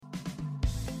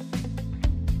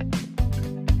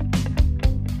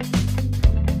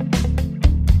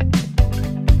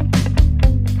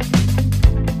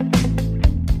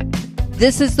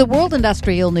This is the World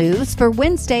Industrial News for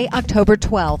Wednesday, October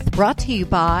 12th, brought to you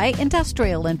by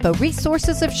Industrial Info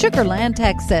Resources of Sugar Land,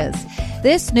 Texas.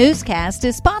 This newscast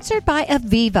is sponsored by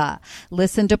Aviva.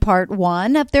 Listen to part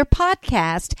 1 of their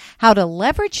podcast, How to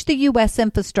Leverage the U.S.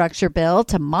 Infrastructure Bill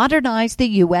to Modernize the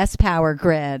U.S. Power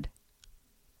Grid.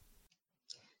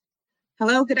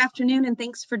 Hello, good afternoon, and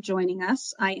thanks for joining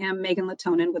us. I am Megan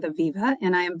Latonin with Aviva,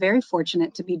 and I am very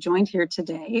fortunate to be joined here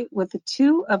today with the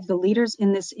two of the leaders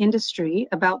in this industry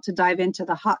about to dive into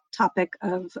the hot topic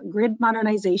of grid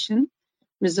modernization,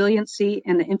 resiliency,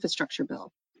 and the infrastructure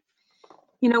bill.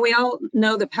 You know, we all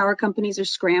know that power companies are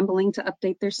scrambling to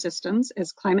update their systems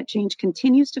as climate change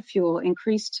continues to fuel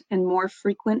increased and more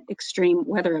frequent extreme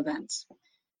weather events.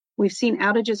 We've seen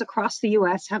outages across the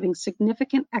U.S. having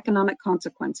significant economic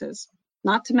consequences,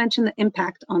 not to mention the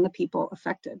impact on the people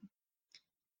affected.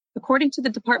 According to the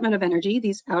Department of Energy,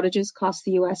 these outages cost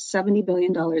the U.S. $70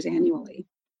 billion annually.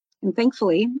 And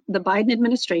thankfully, the Biden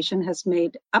administration has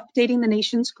made updating the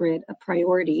nation's grid a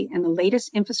priority, and the latest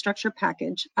infrastructure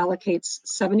package allocates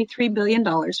 $73 billion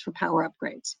for power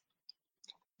upgrades.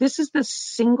 This is the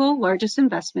single largest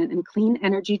investment in clean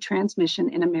energy transmission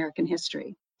in American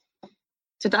history.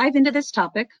 To dive into this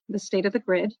topic, the state of the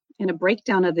grid, and a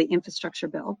breakdown of the infrastructure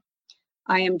bill,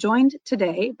 I am joined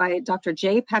today by Dr.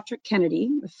 J. Patrick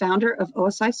Kennedy, the founder of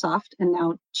OSIsoft and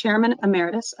now Chairman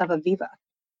Emeritus of Aviva.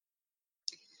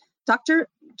 Dr.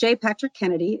 J. Patrick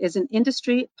Kennedy is an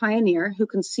industry pioneer who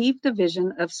conceived the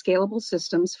vision of scalable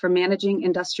systems for managing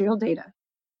industrial data,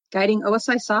 guiding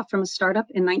OSIsoft from a startup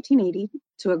in 1980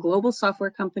 to a global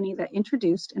software company that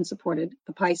introduced and supported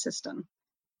the PI system.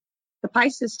 The PI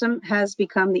system has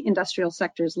become the industrial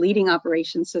sector's leading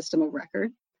operations system of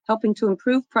record, helping to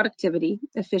improve productivity,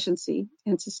 efficiency,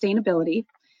 and sustainability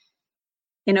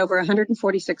in over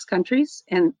 146 countries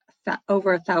and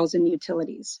over 1,000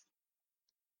 utilities.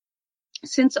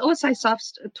 Since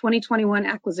OSIsoft's 2021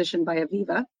 acquisition by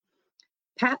Aviva,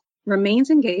 Pat remains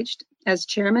engaged as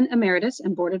Chairman Emeritus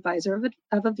and Board Advisor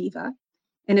of Aviva,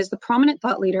 and is the prominent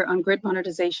thought leader on grid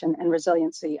modernization and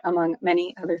resiliency, among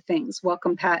many other things.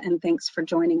 Welcome, Pat, and thanks for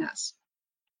joining us.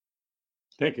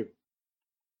 Thank you.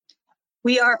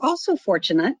 We are also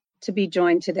fortunate to be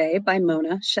joined today by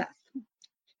Mona Sheth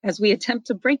as we attempt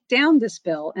to break down this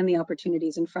bill and the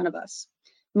opportunities in front of us.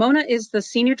 Mona is the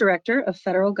Senior Director of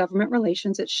Federal Government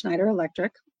Relations at Schneider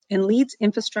Electric and leads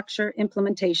infrastructure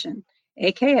implementation,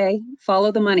 aka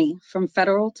follow the money from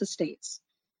federal to states.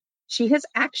 She has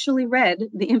actually read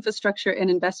the Infrastructure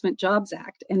and Investment Jobs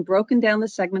Act and broken down the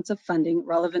segments of funding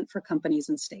relevant for companies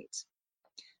and states.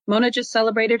 Mona just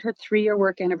celebrated her 3-year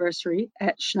work anniversary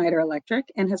at Schneider Electric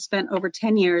and has spent over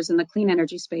 10 years in the clean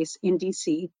energy space in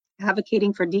DC,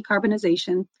 advocating for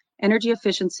decarbonization, energy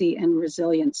efficiency, and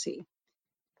resiliency.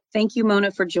 Thank you,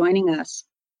 Mona, for joining us.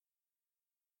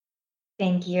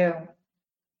 Thank you.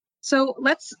 So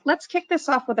let's kick this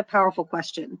off with a powerful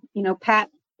question. You know, Pat,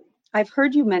 I've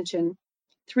heard you mention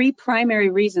 3 primary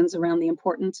reasons around the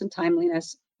importance and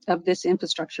timeliness of this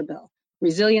infrastructure bill: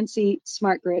 resiliency,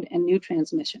 smart grid, and new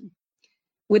transmission.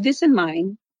 With this in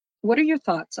mind, what are your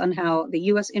thoughts on how the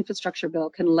U.S. infrastructure bill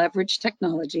can leverage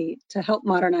technology to help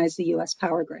modernize the U.S.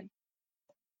 power grid?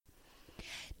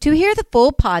 To hear the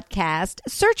full podcast,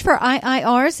 search for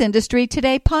IIR's Industry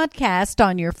Today podcast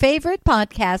on your favorite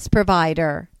podcast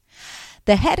provider.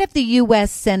 The head of the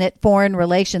U.S. Senate Foreign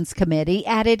Relations Committee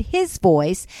added his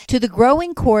voice to the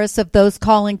growing chorus of those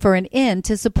calling for an end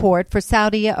to support for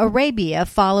Saudi Arabia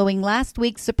following last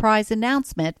week's surprise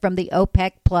announcement from the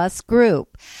OPEC Plus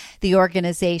group. The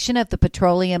organization of the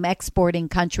petroleum exporting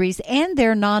countries and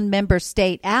their non-member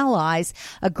state allies,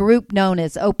 a group known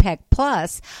as OPEC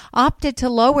Plus, opted to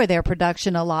lower their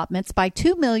production allotments by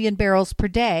 2 million barrels per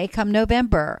day come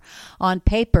November. On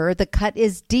paper, the cut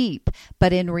is deep,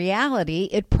 but in reality,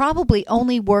 it probably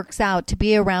only works out to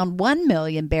be around 1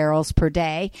 million barrels per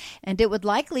day, and it would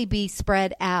likely be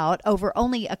spread out over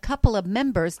only a couple of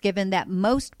members, given that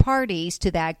most parties to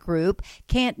that group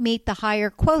can't meet the higher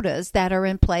quotas that are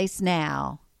in place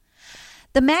now.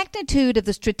 The magnitude of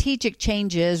the strategic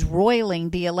changes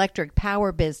roiling the electric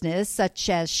power business, such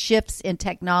as shifts in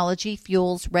technology,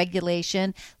 fuels,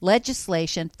 regulation,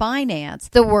 legislation, finance,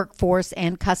 the workforce,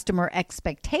 and customer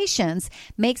expectations,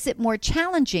 makes it more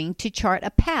challenging to chart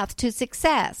a path to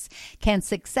success. Can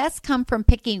success come from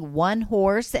picking one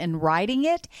horse and riding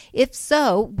it? If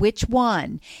so, which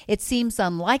one? It seems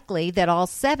unlikely that all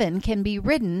 7 can be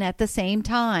ridden at the same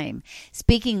time.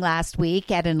 Speaking last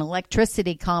week at an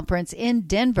electricity conference in in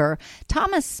Denver,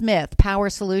 Thomas Smith, Power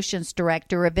Solutions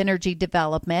Director of Energy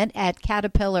Development at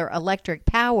Caterpillar Electric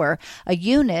Power, a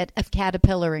unit of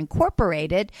Caterpillar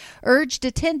Incorporated, urged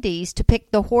attendees to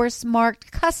pick the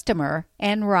horse-marked customer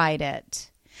and ride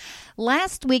it.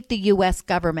 Last week, the U.S.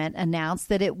 government announced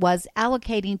that it was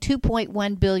allocating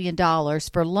 $2.1 billion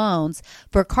for loans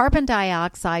for carbon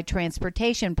dioxide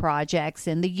transportation projects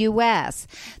in the U.S.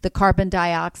 The Carbon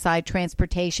Dioxide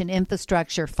Transportation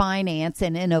Infrastructure Finance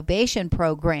and Innovation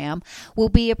Program will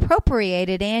be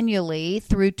appropriated annually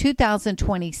through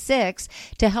 2026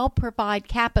 to help provide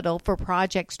capital for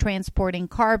projects transporting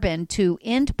carbon to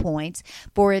endpoints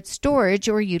for its storage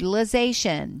or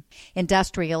utilization.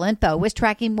 Industrial Info is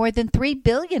tracking more than $3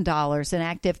 billion in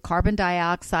active carbon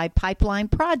dioxide pipeline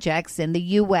projects in the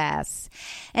U.S.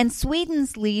 And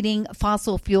Sweden's leading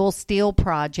fossil fuel steel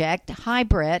project,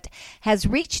 HYBRIT, has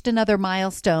reached another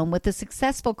milestone with the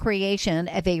successful creation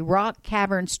of a rock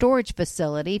cavern storage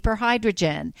facility for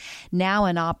hydrogen. Now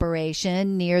in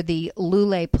operation near the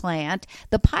Luleå plant,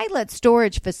 the pilot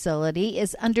storage facility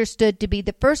is understood to be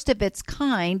the first of its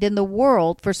kind in the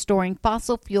world for storing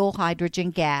fossil fuel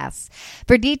hydrogen gas.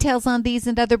 For details on these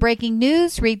and other breaking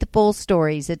news, read the full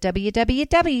stories at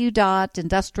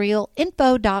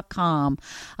www.industrialinfo.com.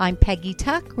 I'm Peggy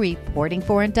Tuck, reporting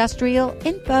for Industrial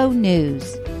Info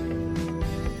News.